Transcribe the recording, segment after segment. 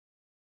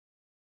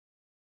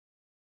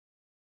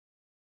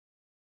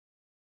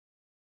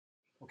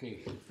Okay.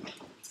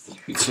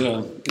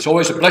 It's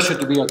always a pleasure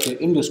to be at the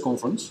IMDIS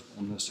conference,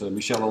 and as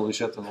Michel already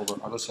said and all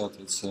the others said,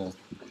 it's a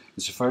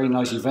very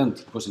nice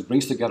event because it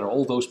brings together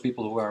all those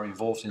people who are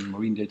involved in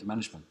marine data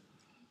management.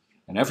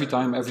 And every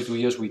 2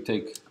 years, we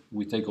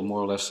take a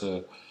more or less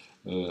a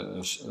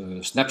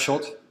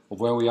snapshot of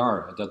where we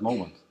are at that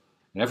moment.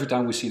 And every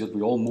time we see that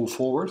we all move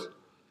forward,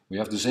 we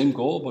have the same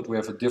goal, but we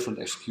have a different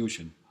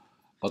execution.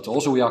 But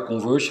also we are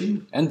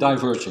converging and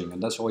diverging,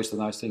 and that's always the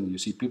nice thing. You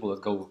see people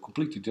that go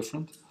completely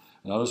different,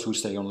 and others who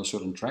stay on a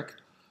certain track.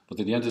 But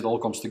in the end, it all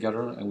comes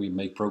together, and we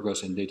make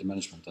progress in data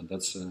management, and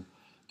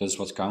that's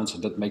what counts,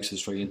 and that makes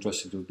it very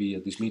interesting to be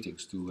at these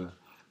meetings to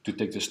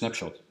take the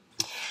snapshot.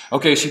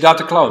 Okay,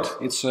 SeaData Cloud.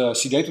 It's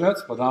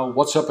SeaDataNet, but now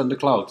what's up in the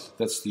cloud?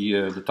 That's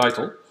the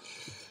title.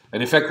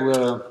 And in fact,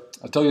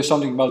 I'll tell you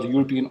something about the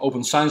European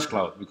Open Science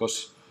Cloud,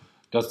 because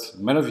that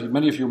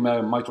many of you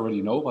might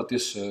already know, but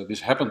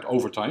this happened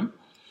over time.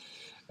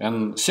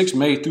 And 6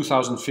 May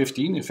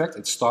 2015, in fact,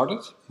 it started.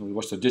 It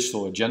was the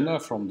digital agenda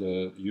from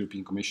the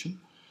European Commission.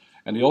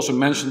 And they also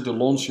mentioned the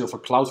launch of a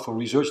cloud for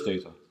research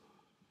data.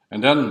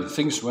 And then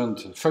things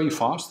went very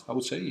fast, I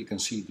would say. You can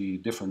see the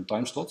different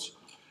time slots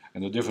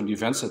and the different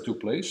events that took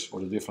place, or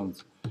the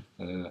different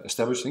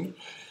establishing.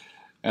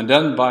 And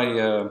then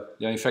by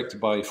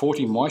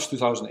 14 March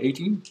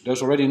 2018,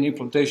 there's already an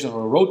implementation of a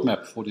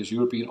roadmap for this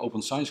European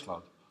Open Science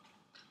Cloud.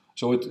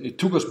 So it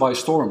took us by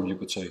storm, you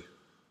could say.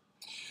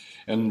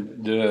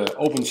 And the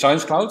Open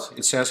Science Cloud,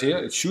 it says here,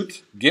 it should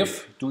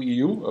give to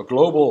EU a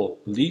global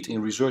lead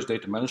in research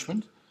data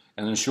management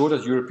and ensure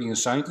that European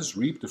scientists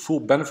reap the full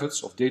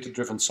benefits of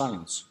data-driven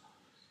science.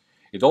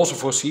 It also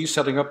foresees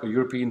setting up a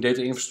European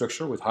data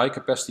infrastructure with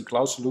high-capacity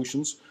cloud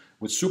solutions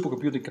with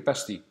supercomputing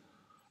capacity.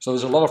 So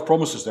there's a lot of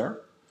promises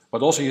there,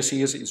 but also you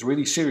see it's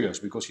really serious,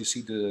 because you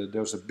see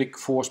there's a big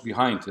force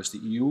behind. There's the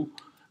EU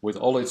with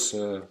all its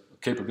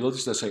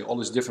capabilities, let's say all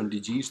its different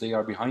DGs, they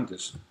are behind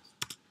this.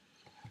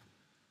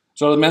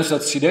 So that means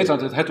that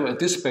SeaDataNet had to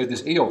anticipate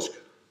this EOSC.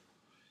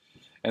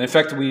 And in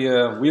fact, we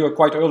were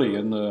quite early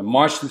in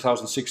March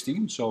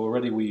 2016. So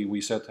already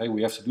we said, hey,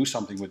 we have to do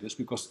something with this,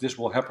 because this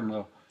will happen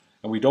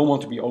and we don't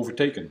want to be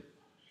overtaken.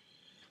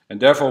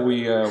 And therefore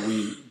we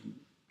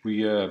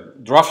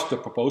drafted the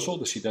proposal,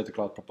 the SeaData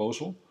Cloud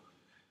proposal,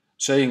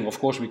 saying, of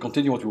course, we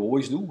continue what we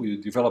always do. We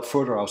develop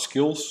further our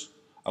skills,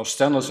 our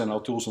standards and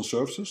our tools and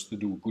services to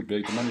do good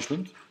data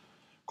management.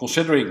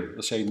 Considering,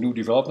 let's say, new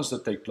developments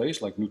that take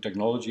place, like new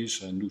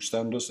technologies and new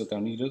standards that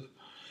are needed,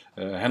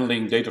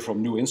 handling data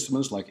from new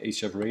instruments like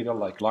HF radar,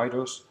 like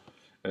LiDARs,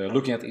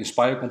 looking at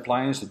INSPIRE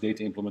compliance, the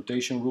data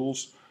implementation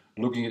rules,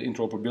 looking at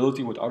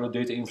interoperability with other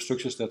data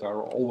infrastructures that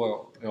are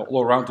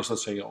all around us,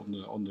 let's say,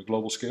 on the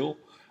global scale,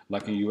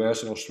 like in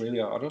US and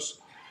Australia, others.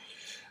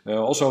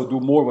 Also do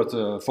more with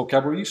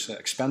vocabularies,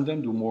 expand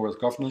them, do more with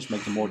governance,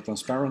 make them more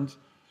transparent.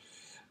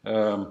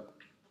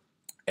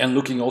 And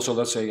looking also,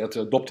 let's say, at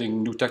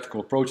adopting new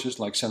technical approaches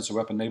like sensor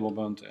web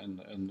enablement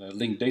and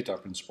linked data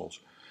principles.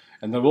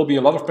 And there will be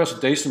a lot of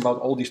presentation about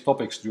all these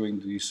topics during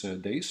these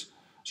days.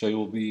 So it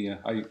will be,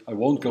 I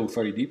won't go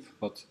very deep,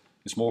 but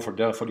it's more for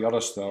the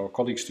others, our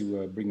colleagues,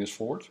 to bring this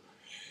forward.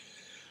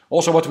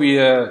 Also, what we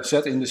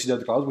said in the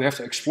SeaData Cloud, we have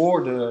to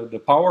explore the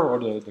power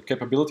or the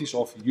capabilities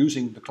of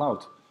using the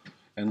cloud.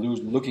 And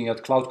looking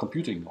at cloud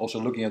computing, also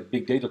looking at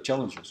big data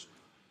challenges.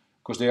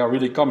 Because they are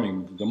really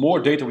coming. The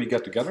more data we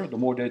get together, the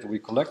more data we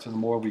collect, and the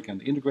more we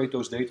can integrate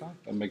those data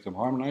and make them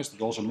harmonized.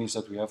 It also means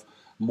that we have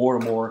more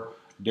and more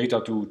data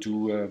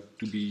to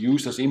be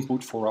used as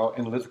input for our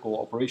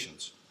analytical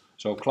operations.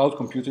 So cloud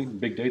computing,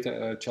 big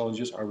data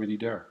challenges are really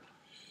there.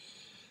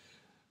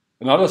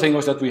 Another thing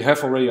was that we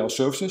have already our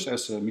services,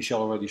 as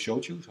Michel already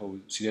showed you. So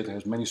SeaData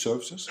has many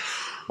services,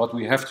 but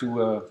we have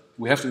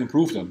to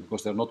improve them,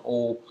 because they're not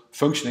all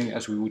functioning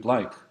as we would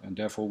like. And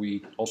therefore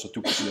we also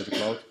took the SeaData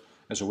Cloud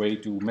as a way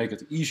to make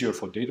it easier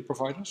for data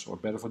providers, or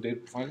better for data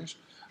providers,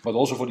 but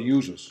also for the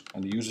users.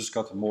 And the users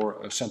got a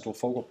more central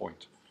focal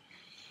point.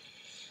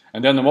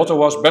 And then the motto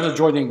was better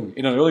joining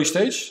in an early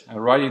stage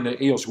and riding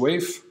the EOS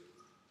wave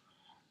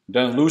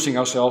than losing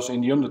ourselves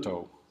in the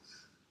undertow.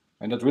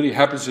 And that really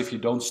happens if you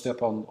don't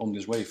step on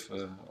this wave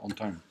on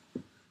time.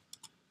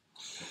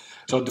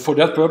 So for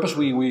that purpose,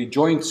 we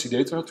joined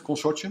SeaDataNet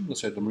consortium,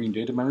 let's say the marine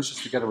data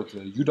managers, together with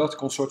the UDAT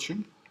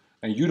consortium.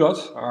 And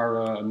UDAT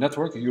are a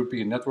network, a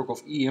European network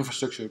of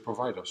e-infrastructure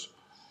providers.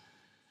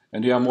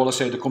 And they are more, let's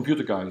say, the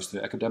computer guys,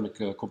 the academic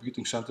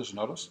computing centers and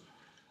others.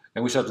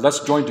 And we said,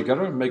 let's join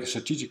together and make a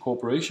strategic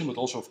cooperation, but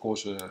also, of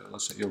course,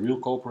 let's say a real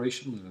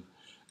cooperation,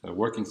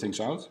 working things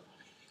out.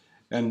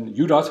 And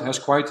UDAT has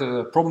quite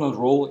a prominent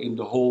role in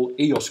the whole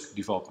EOSC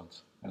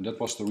development. And that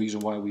was the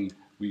reason why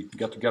we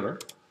got together.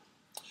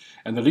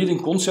 And the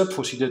leading concept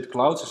for SeaData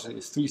Cloud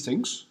is 3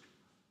 things.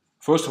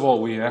 First of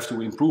all, we have to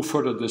improve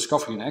further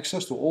discovery and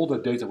access to all the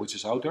data which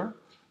is out there.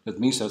 That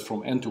means that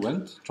from end to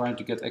end, trying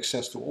to get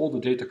access to all the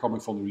data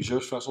coming from the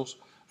research vessels,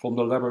 from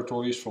the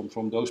laboratories,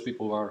 from those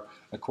people who are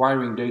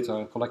acquiring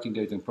data, collecting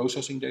data and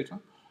processing data,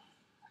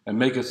 and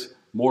make it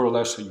more or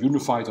less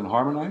unified and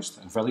harmonized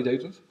and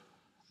validated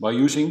by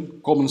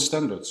using common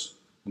standards.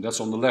 And that's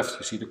on the left,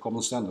 you see the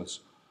common standards.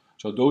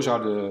 So those are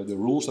the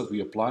rules that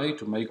we apply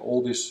to make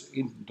all this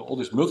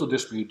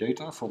multidisciplinary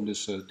data from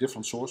these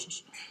different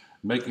sources,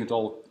 making it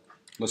all,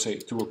 let's say,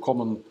 to a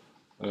common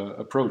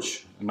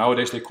approach. And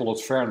nowadays they call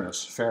it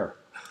fairness, fair.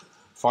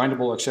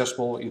 Findable,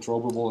 accessible,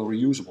 interoperable, and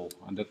reusable.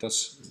 And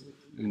that's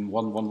in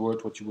one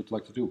word what you would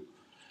like to do.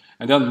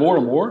 And then more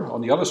and more,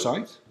 on the other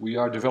side, we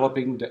are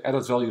developing the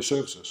added value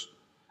services.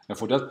 And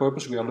for that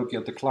purpose, we are looking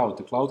at the cloud.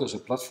 The cloud as a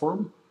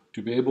platform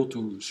to be able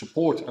to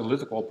support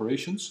analytical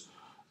operations,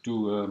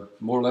 to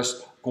more or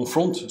less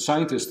confront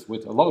scientists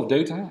with a lot of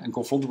data and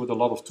confront them with a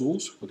lot of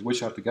tools, with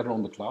which are together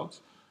on the cloud,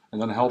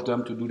 and then help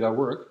them to do their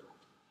work.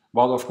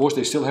 While of course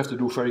they still have to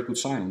do very good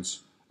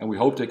science. And we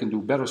hope they can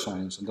do better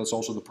science, and that's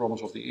also the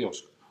promise of the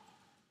EOSC.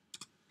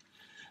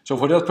 So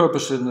for that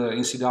purpose in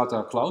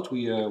SeaData Cloud,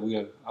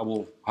 I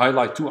will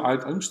highlight 2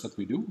 items that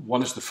we do.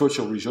 One is the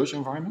virtual research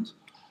environment.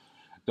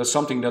 That's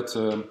something that,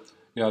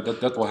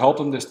 that will help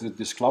them,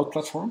 this cloud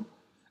platform.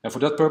 And for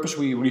that purpose,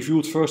 we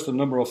reviewed first a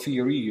number of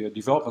VRE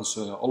developments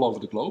all over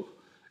the globe.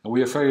 And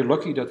we are very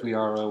lucky that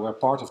we're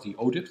part of the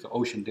ODIP, the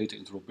Ocean Data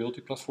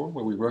Interoperability Platform,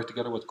 where we work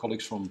together with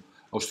colleagues from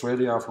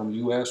Australia, from the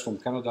US, from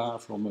Canada,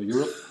 from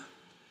Europe.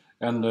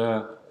 And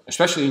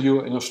especially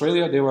in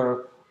Australia, they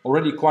were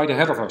already quite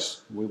ahead of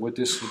us with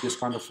this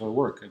kind of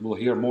work. And we'll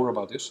hear more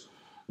about this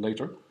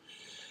later.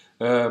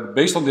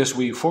 Based on this,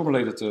 we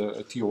formulated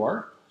a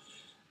TOR.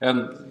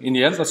 And in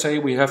the end, let's say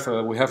we have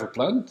a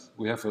plan.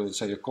 We have, let's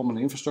say, a common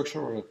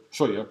infrastructure, or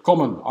a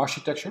common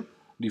architecture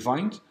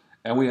defined.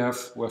 And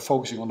we're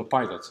focusing on the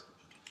pilot.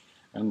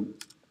 And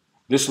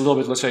this is a little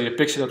bit, let's say, a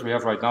picture that we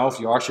have right now of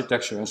the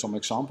architecture and some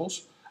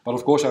examples. But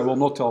of course, I will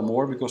not tell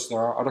more because there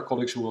are other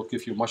colleagues who will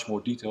give you much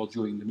more detail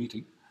during the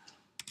meeting.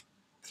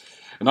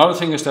 Another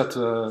thing is that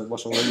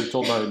was already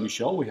told by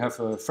Michel. We have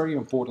a very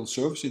important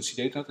service in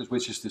SeaDataNet,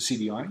 which is the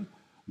CDI,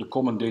 the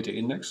Common Data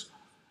Index,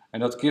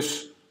 and that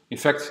gives, in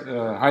fact,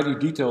 highly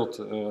detailed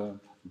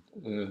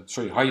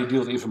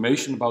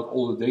information about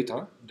all the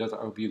data that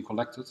are being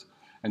collected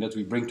and that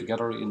we bring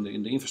together in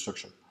the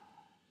infrastructure.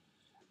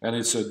 And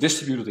it's a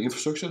distributed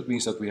infrastructure. It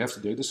means that we have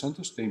the data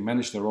centers. They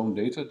manage their own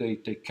data. They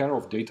take care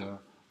of data,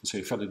 let's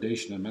say,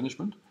 validation and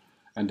management,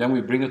 and then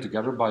we bring it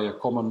together by a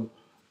common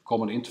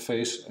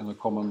interface and a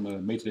common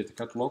metadata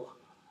catalog,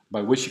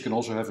 by which you can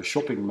also have a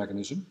shopping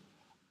mechanism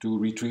to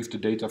retrieve the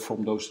data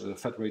from those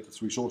federated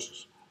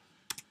resources.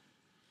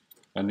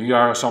 And here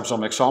are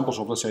some examples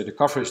of, let's say, the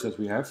coverage that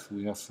we have.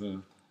 We have,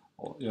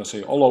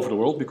 say, all over the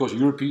world, because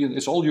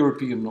it's all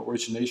European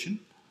origination.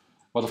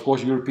 But of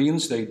course,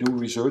 Europeans, they do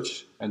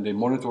research and they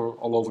monitor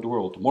all over the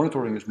world. The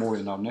monitoring is more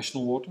in our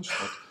national waters,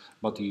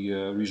 but the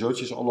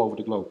research is all over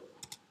the globe.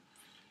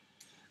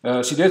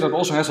 SeaDataNet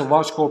also has a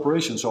large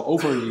cooperation, so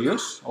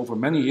over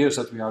many years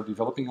that we are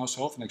developing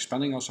ourselves and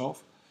expanding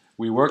ourselves,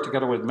 we work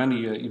together with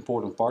many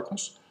important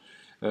partners.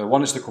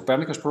 One is the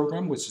Copernicus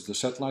program, which is the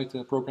satellite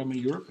program in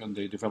Europe, and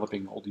they're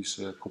developing all these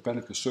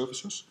Copernicus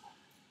services,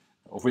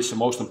 of which the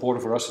most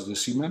important for us is the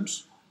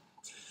CMEMS.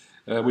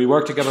 We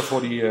work together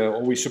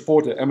we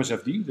support the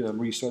MSFD, the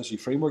Marine Strategy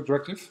Framework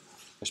Directive,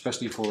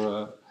 especially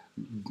for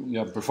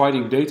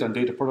providing data and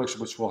data products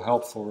which will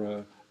help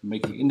for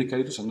making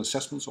indicators and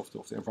assessments of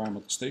the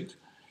environmental state.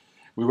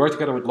 We work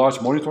together with large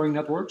monitoring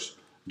networks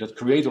that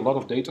create a lot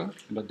of data,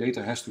 and that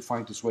data has to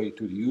find its way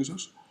to the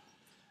users.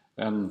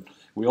 And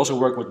we also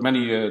work with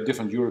many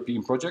different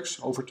European projects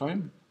over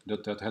time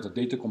that had a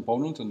data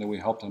component, and then we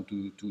help them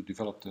to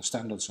develop the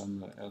standards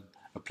and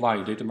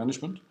apply data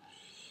management.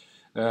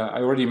 I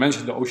already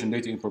mentioned the Ocean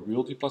Data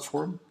Interoperability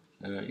Platform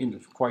in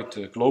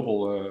quite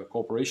global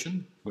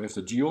cooperation. We have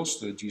the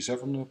GEOS, the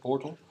G7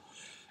 portal.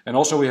 And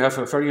also we have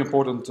a very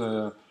important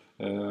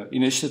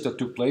initiative that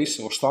took place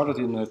or started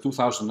in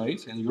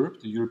 2008 in Europe,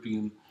 the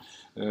European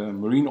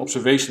Marine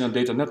Observation and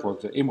Data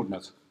Network, the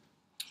EMODNet.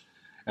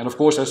 And of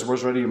course, as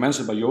was already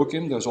mentioned by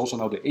Joachim, there's also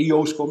now the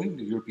EOS coming,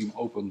 the European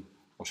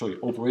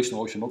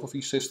Operational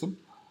Oceanography System.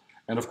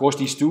 And of course,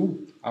 these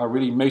two are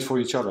really made for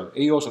each other.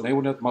 EOS and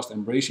EMODNet must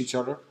embrace each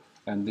other,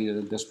 and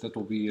that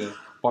will be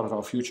part of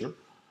our future,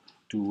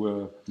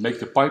 to make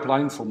the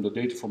pipeline from the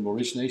data from the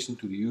origination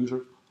to the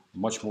user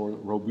much more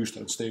robust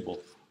and stable.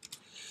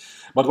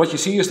 But what you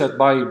see is that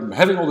by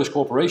having all this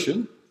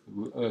cooperation,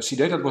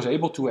 SeaDataNet was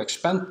able to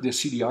expand the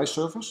CDI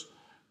service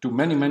to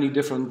many, many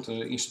different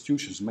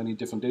institutions, many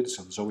different data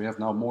centers. So we have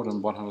now more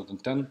than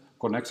 110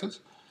 connected,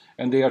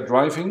 and they are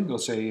driving,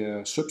 let's say,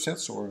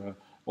 subsets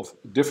of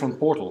different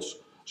portals.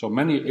 So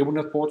many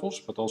EMODNet portals,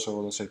 but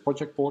also, let's say,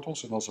 project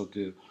portals, and also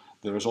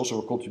there is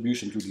also a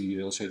contribution to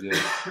the, let's say, the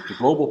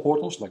global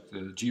portals, like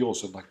the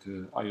GEOS and like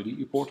the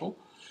IODE portal.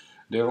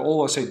 They are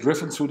all, let's say,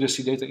 driven through the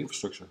SeaData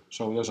infrastructure.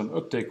 So there's an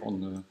uptake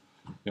on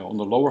the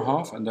lower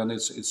half, and then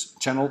it's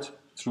channeled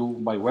through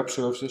by web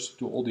services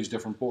to all these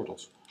different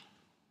portals.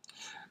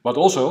 But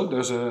also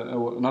there's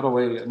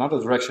another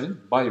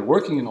direction. By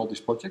working in all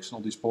these projects and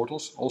all these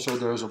portals, also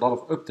there is a lot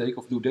of uptake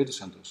of new data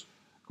centers,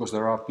 because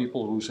there are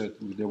people who said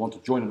they want to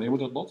join an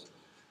EMODNet lot,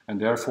 and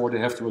therefore they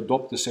have to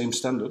adopt the same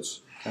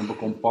standards and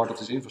become part of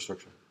this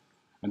infrastructure.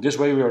 And this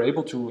way we are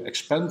able to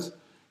expand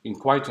in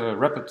quite a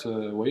rapid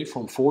way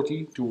from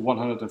 40 to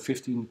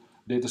 115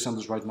 data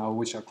centers right now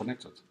which are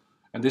connected.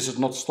 And this is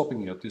not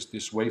stopping yet,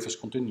 this wave is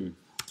continuing.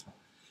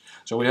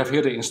 So we have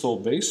here the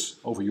installed base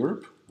over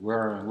Europe,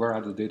 where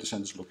are the data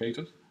centers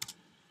located.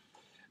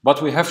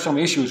 But we have some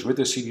issues with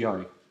the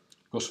CDI,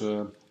 because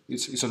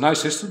it's a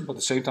nice system, but at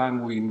the same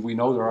time we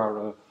know there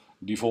are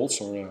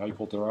defaults, or how you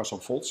call it, there are some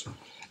faults.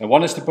 And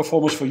one is the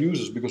performance for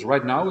users, because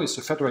right now it's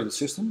a federated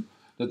system.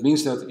 That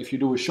means that if you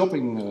do a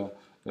shopping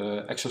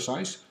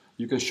exercise,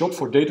 you can shop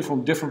for data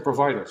from different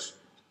providers.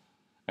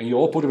 And you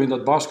all put them in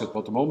that basket,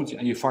 but the moment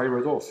and you fire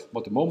it off.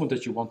 But the moment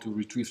that you want to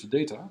retrieve the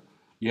data,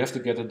 you have to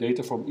get the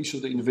data from each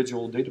of the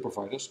individual data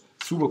providers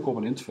through a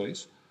common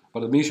interface.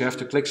 But it means you have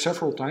to click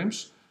several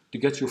times to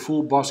get your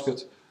full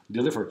basket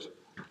delivered.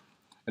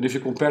 And if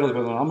you compare that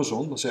with an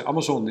Amazon, let's say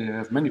Amazon, they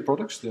have many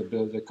products,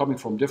 they're coming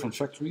from different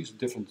factories,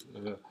 different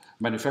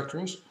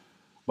manufacturers,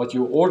 but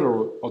you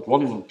order at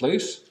one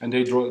place and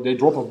they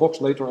drop a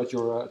box later at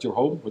your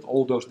home with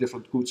all those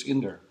different goods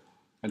in there.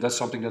 And that's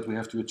something that we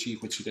have to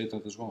achieve with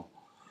SeaDataNet as well.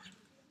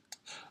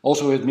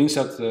 Also, it means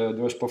that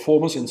there is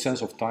performance in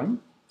sense of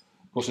time,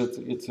 because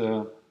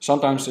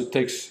sometimes it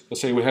takes,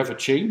 let's say we have a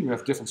chain, we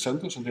have different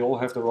centers and they all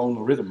have their own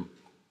rhythm.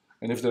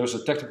 And if there's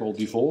a technical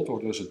default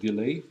or there's a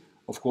delay,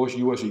 of course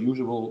you as a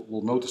user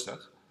will notice that.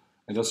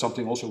 And that's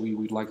something also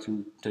we'd like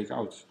to take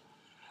out.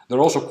 There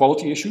are also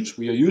quality issues.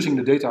 We are using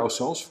the data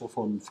ourselves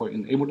for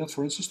in IMDIS,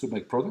 for instance, to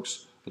make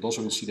products, but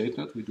also in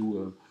SeaDataNet we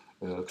do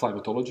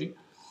climatology.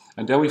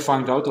 And there we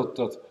find out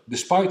that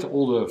despite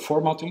all the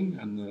formatting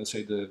and let's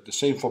say the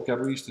same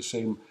vocabularies, the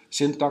same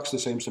syntax, the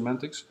same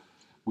semantics,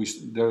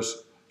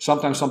 there's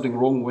sometimes something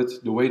wrong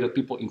with the way that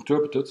people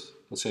interpreted,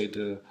 let's say,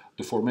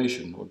 the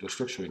formation or the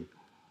structuring,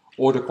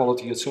 or the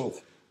quality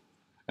itself.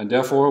 And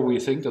therefore we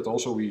think that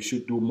also we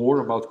should do more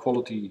about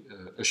quality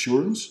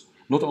assurance,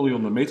 not only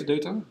on the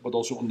metadata, but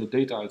also on the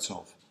data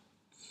itself.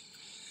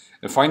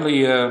 And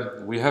finally,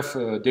 we have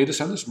data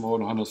centers, more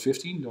than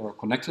 115. They are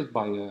connected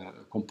by a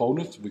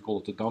component. We call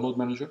it the download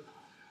manager.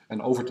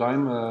 And over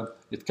time,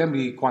 it can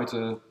be quite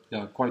a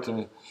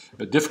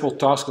difficult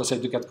task, let's say,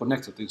 to get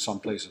connected in some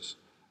places.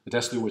 It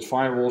has to do with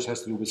firewalls,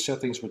 has to do with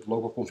settings, with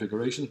local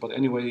configurations. But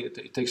anyway,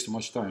 it takes too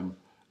much time.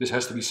 This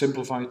has to be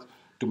simplified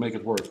to make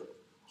it work.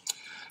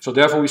 So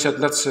therefore, we said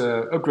let's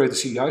upgrade the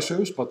CDI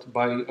service, but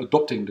by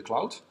adopting the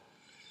cloud.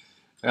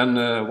 And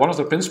one of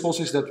the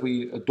principles is that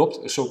we adopt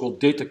a so-called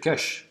data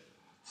cache.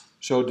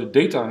 So the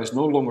data is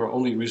no longer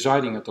only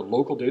residing at the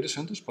local data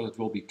centers, but it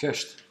will be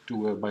cached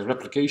by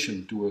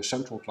replication to a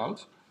central cloud,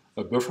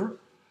 a buffer.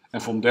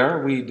 And from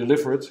there we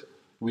deliver it.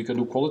 We can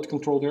do quality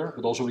control there,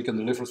 but also we can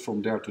deliver it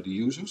from there to the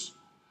users.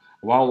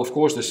 While of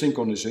course the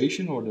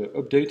synchronization or the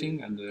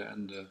updating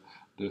and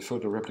the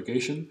further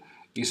replication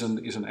is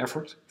an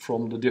effort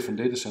from the different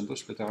data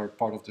centers that are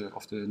part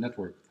of the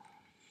network.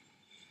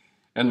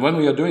 And when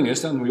we are doing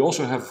this, then we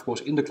also have, of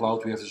course, in the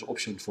cloud, we have this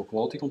option for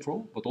quality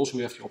control, but also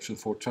we have the option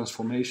for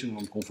transformation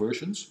and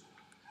conversions.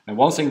 And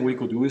one thing we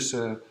could do is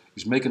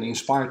make an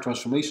inspired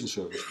transformation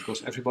service,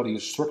 because everybody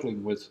is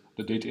struggling with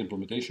the data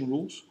implementation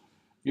rules.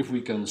 If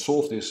we can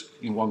solve this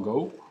in one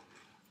go,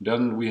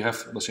 then we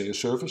have, let's say, a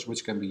service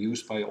which can be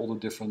used by all the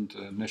different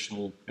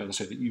national, let's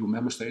say, the EU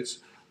member states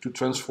to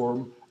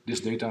transform this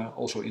data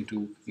also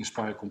into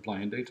inspired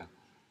compliant data.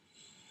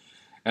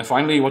 And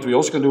finally, what we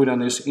also can do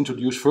then is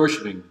introduce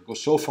versioning,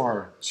 because so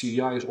far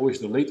CDI is always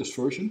the latest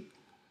version.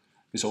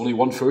 It's only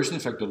one version, in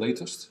fact the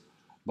latest.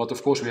 But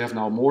of course we have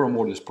now more and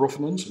more this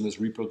provenance and this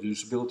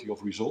reproducibility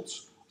of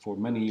results for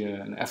many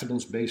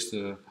evidence-based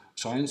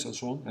science and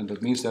so on. And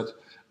that means that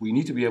we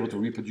need to be able to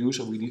reproduce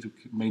and we need to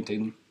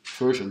maintain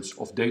versions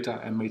of data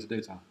and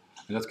metadata.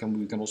 And that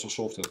we can also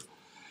solve that.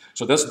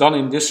 So that's done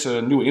in this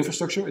new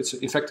infrastructure. It's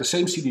in fact the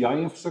same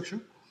CDI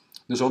infrastructure.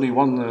 There's only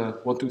one,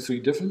 two,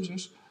 three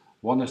differences.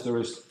 One is there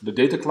is the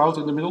data cloud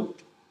in the middle.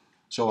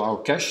 So our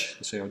cache,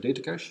 let's say our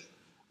data cache.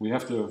 We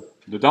have the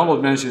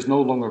download manager is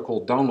no longer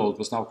called download,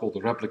 but it's now called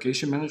the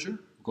replication manager,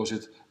 because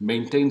it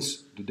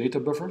maintains the data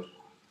buffer.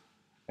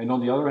 And on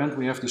the other hand,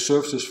 we have the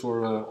services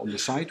for on the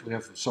side. We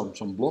have some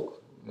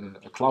block,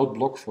 a cloud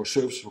block for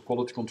services for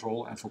quality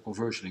control and for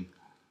conversioning.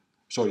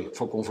 Sorry,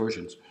 for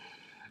conversions.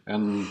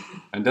 And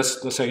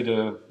that's, let's say,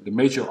 the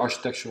major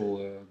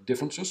architectural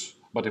differences.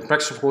 But in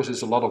practice, of course,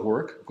 it's a lot of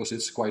work, because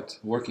it's quite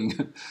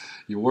working.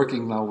 You're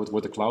working now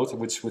with the cloud,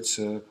 which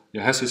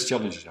has its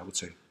challenges, I would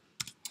say.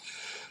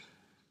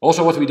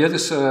 Also, what we did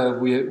is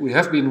we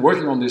have been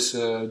working on this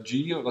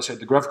let's say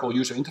the graphical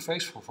user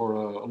interface for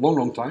a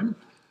long time,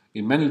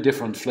 in many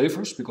different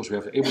flavors, because we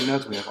have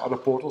IMDIS, we have other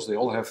portals. They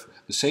all have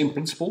the same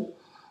principle,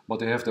 but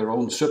they have their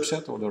own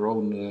subset or their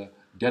own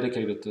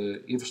dedicated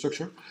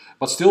infrastructure.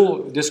 But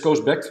still, this goes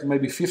back to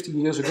maybe 15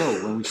 years ago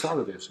when we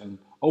started this. And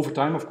over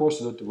time, of course,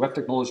 the web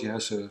technology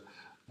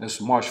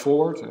has marched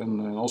forward,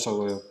 and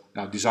also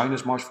design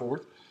has marched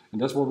forward.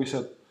 And that's what we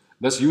said.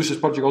 Let's use this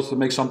project also to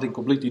make something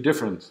completely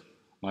different.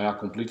 Nou ja,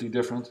 completely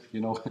different, you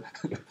know.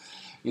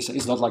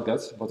 It's not like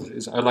that, but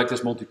I like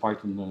this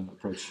multi-Python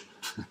approach.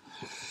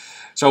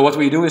 So what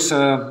we do is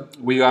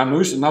we are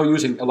now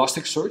using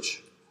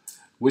Elasticsearch.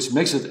 which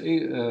makes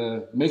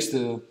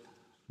the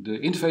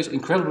interface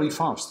incredibly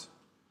fast.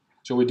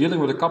 So we're dealing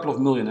with a couple of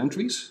million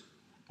entries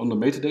on the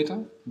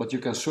metadata, but you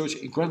can search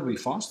incredibly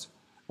fast.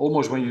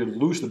 Almost when you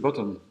lose the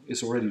button,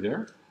 it's already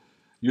there,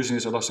 using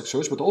this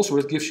Elasticsearch, but also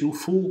it gives you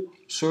full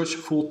search,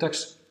 full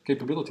text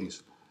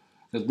capabilities.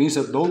 That means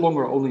that no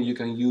longer only you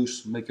can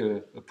make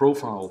a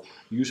profile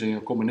using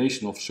a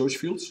combination of search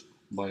fields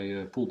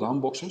by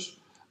pull-down boxes,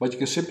 but you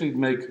can simply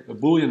make a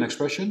Boolean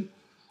expression.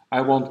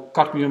 I want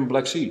cadmium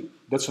Black Sea.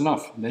 That's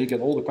enough. And then you get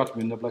all the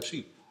cadmium in the Black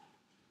Sea.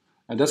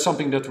 And that's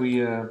something that we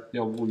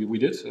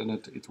did, and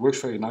it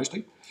works very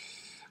nicely.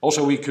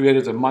 Also, we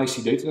created a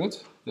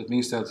SeaDataNet. That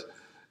means that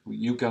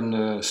you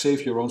can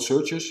save your own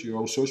searches, your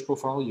own search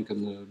profile. You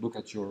can look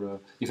at your...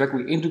 in fact,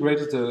 we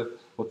integrated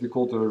what we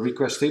call the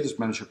request status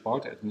manager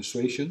part,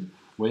 administration,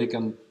 where you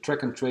can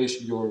track and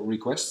trace your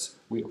requests.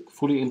 We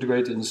fully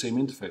integrate in the same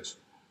interface.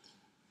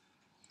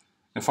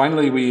 And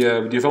finally, we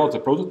developed a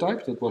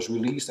prototype that was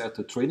released at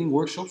the training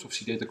workshops of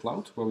SeaData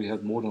Cloud, where we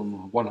had more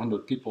than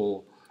 100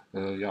 people,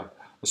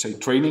 let's say,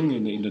 training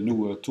in the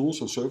new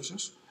tools and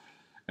services.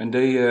 And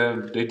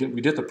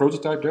we did the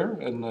prototype there,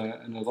 and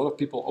a lot of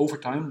people over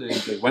time,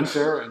 they went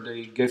there and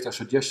they gave their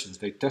suggestions.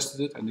 They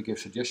tested it and they gave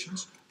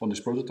suggestions on this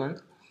prototype.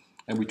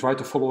 And we tried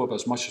to follow up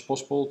as much as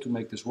possible to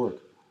make this work.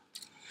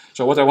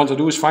 So what I want to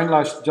do is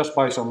finalize just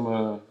by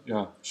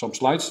some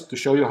slides to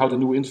show you how the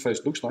new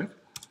interface looks like.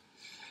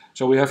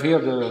 So we have here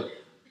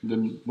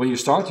when you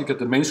start, you get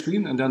the main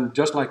screen, and then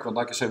just like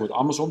I said with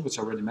Amazon, which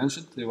I already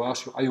mentioned, they will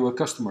ask you, are you a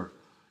customer?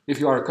 If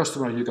you are a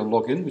customer, you can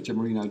log in with your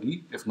Marine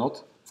ID. If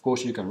not, of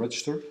course, you can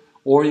register,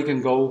 or you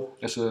can go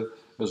as an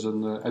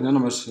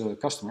anonymous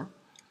customer.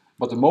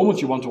 But the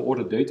moment you want to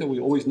order data, we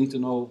always need to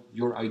know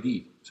your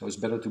ID. So it's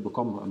better to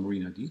become a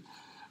Marine ID.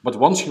 But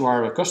once you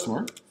are a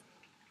customer,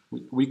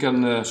 we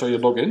can, so you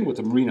log in with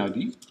the Marine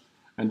ID,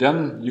 and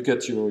then you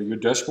get your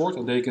dashboard,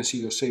 and there you can see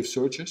your saved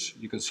searches,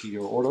 you can see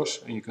your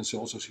orders, and you can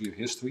also see your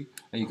history,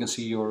 and you can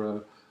see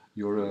your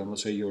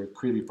let's say, your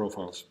query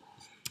profiles.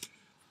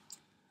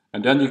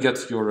 And then you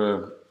get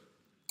your,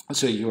 let's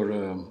say,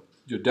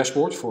 your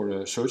dashboard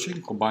for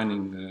searching,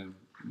 combining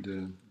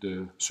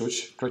the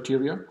search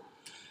criteria.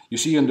 You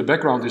see in the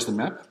background is the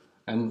map,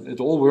 and it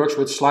all works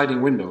with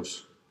sliding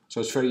windows, so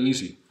it's very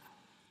easy.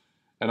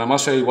 And I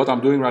must say, what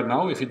I'm doing right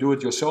now, if you do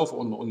it yourself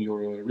on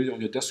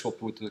your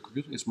desktop with the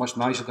computer, it's much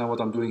nicer than what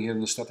I'm doing here in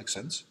the static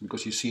sense,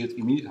 because you see it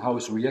immediately how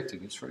it's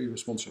reacting. It's very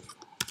responsive.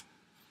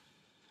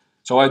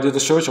 So I did a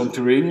search on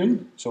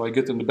Turanian. So I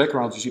get in the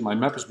background, you see my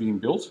map is being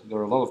built. There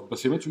are a lot of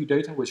bathymetry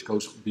data, which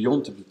goes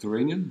beyond the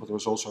Turanian, but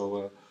there's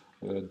also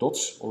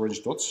dots,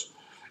 orange dots.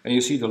 And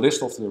you see the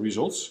list of the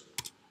results.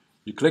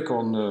 You click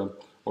on,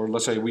 or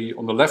let's say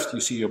on the left, you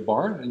see a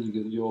bar, and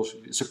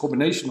it's a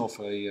combination of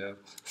a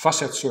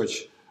facet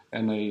search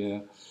and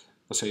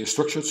let's say a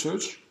structured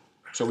search.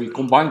 So we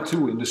combine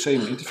two in the same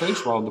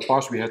interface, while in the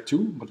past we had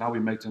two, but now we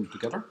make them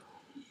together.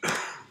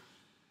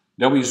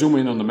 Then we zoom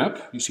in on the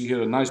map. You see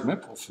here a nice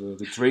map of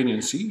the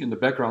Turanian Sea. In the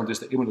background is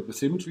the image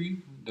bathymetry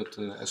that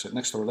as an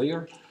extra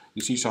layer.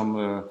 You see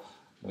some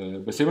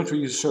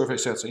bathymetry survey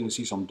sets, and you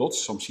see some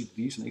dots, some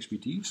CTDs and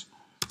XBTs.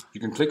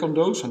 You can click on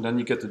those, and then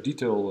you get the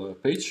detail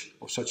page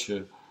of such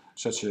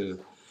a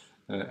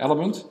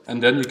element,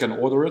 and then you can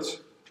order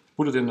it.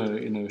 Put it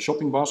in a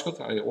shopping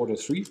basket. I ordered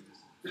 3.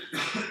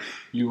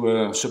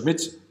 You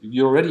submit.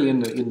 You're already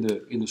in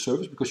the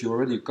service because you're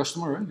already a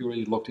customer. Right? You're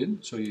already logged in,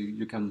 so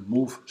you can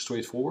move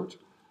straight forward.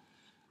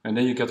 And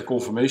then you get a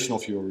confirmation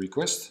of your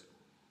request.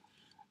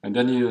 And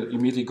then you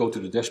immediately go to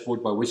the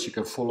dashboard by which you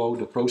can follow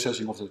the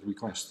processing of that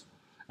request.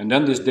 And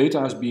then this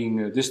data is being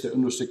the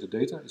unrestricted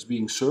data is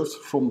being served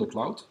from the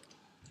cloud.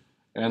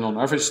 And on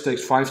average, it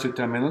takes 5 to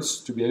 10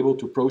 minutes to be able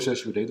to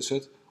process your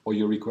dataset or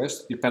your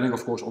request, depending,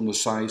 of course, on the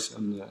size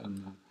and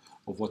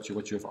of what you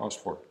have asked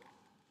for.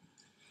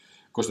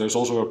 Of course, there's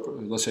also,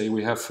 let's say,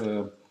 we have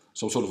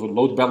some sort of a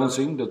load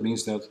balancing. That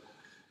means that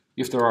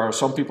if there are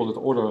some people that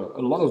order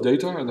a lot of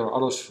data and there are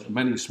others,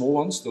 many small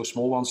ones, those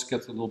small ones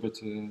get a little bit,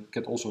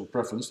 get also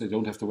preference. They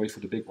don't have to wait for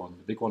the big one.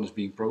 The big one is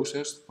being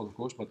processed, of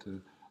course, but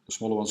the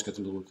smaller ones get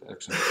a little bit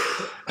extra.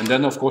 And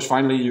then, of course,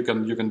 finally, you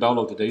can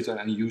download the data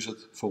and use it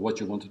for what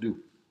you want to do.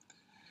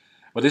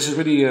 But this is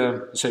really,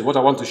 say, what I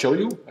want to show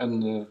you.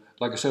 And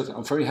like I said,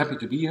 I'm very happy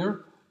to be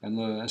here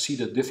and see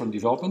the different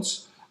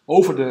developments.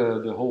 Over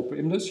the whole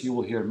IMDIS, you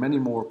will hear many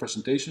more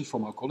presentations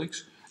from our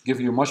colleagues,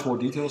 giving you much more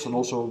details. And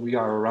also, we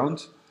are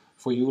around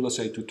for you, let's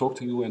say, to talk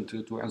to you and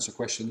to answer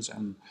questions.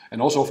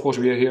 And also, of course,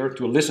 we are here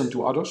to listen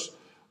to others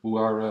who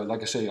are,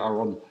 like I say,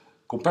 are on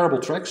comparable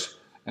tracks.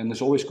 And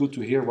it's always good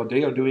to hear what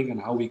they are doing and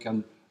how we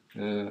can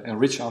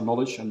enrich our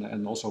knowledge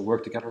and also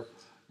work together.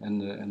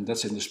 And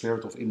that's in the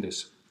spirit of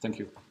IMDIS. Thank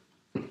you.